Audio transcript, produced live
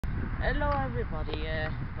Hello everybody,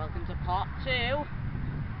 welcome to part 2,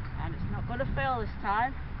 and it's not going to fail this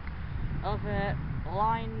time, of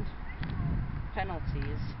blind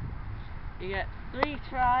penalties. You get 3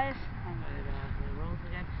 tries, I'm going to go over the rules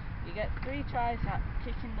again. You get 3 tries at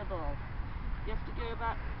kicking the ball. You have to go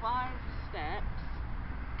about 5 steps,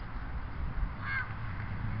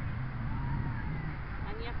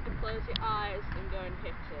 and you have to close your eyes and go and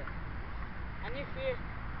hit it. And if you're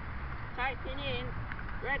typing in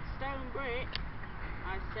Redstone Brick,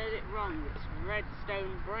 I said it wrong, it's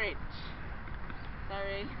Redstone Bridge.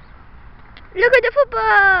 Sorry. Look at the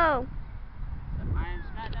football! So I am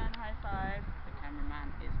Smackdown High Five, the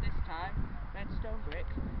cameraman is this time Redstone Brick,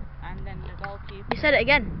 and then the goalkeeper... You said it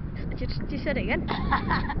again. You said it again.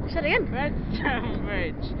 You said it again. Redstone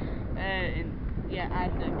Bridge. And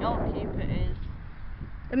the goalkeeper is...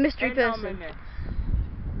 The mystery person. Anonymous.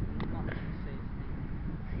 Not to say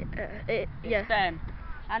his name. Yeah. It's Ben.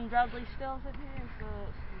 And Bradley Stills in here, so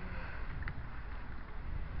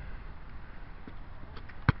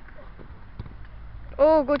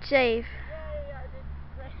Oh, good save. yay, I did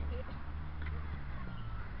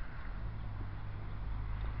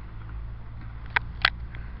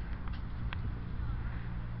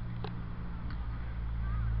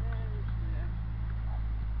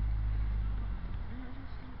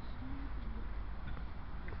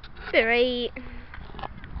great. Great.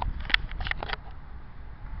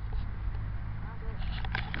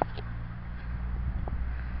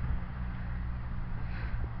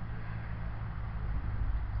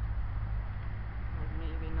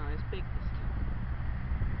 Maybe not as big this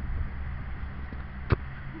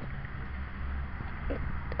time.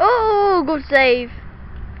 Oh, good save.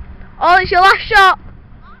 Oh, it's your last shot.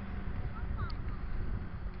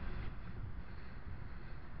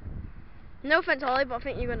 No offense, Ollie, but I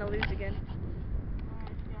think you're going to lose again.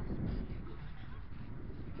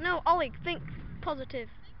 No, Ollie, think positive.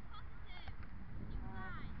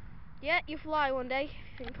 Yeah, you fly one day.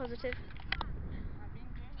 Think positive. I've been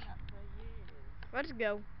doing that for years. Let's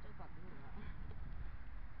go. Still can't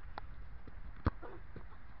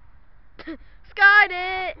do that. Skied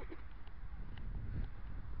it.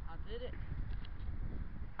 I did it.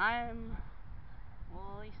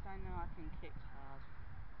 Well, at least I know I can kick hard.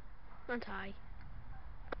 Don't I?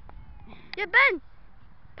 Yeah, Ben.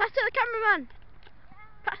 Pass to the cameraman.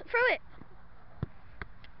 Pass through it.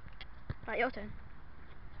 Right, your turn.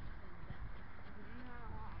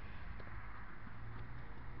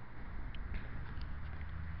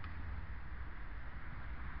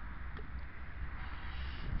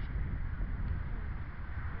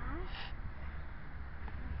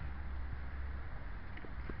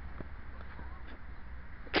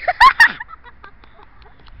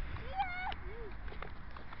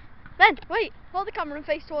 Ben, wait. Hold the camera and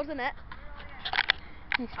face towards the net.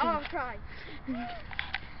 I'll try.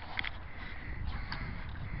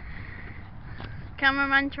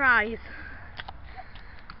 Cameraman tries.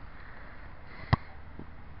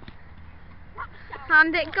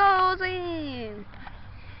 And it goes in.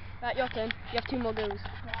 Right, your turn. You have 2 more goes. This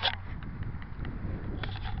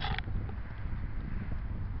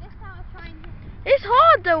time I'll try and hit it. It's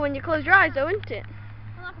hard though when you close your eyes though, isn't it?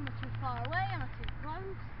 I'm not too far away, I'm not too close, I'm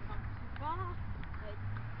not too far.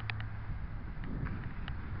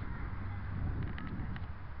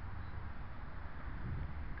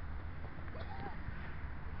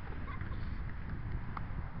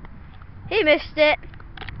 He missed it.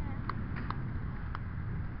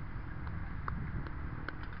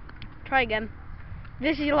 Try again.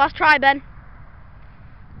 This is your last try, Ben.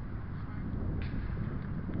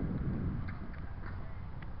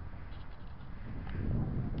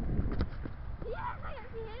 Yes, I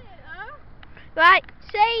actually hit it though. Right,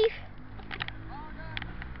 save.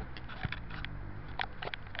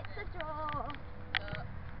 It's a draw.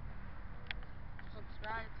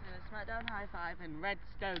 Subscribe to Smackdown High Five and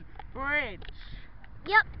Redstone Bridge.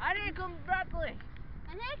 Yep. And here comes Bradley.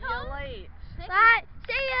 And here You're comes. late. Right,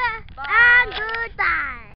 see ya. Bye. And goodbye.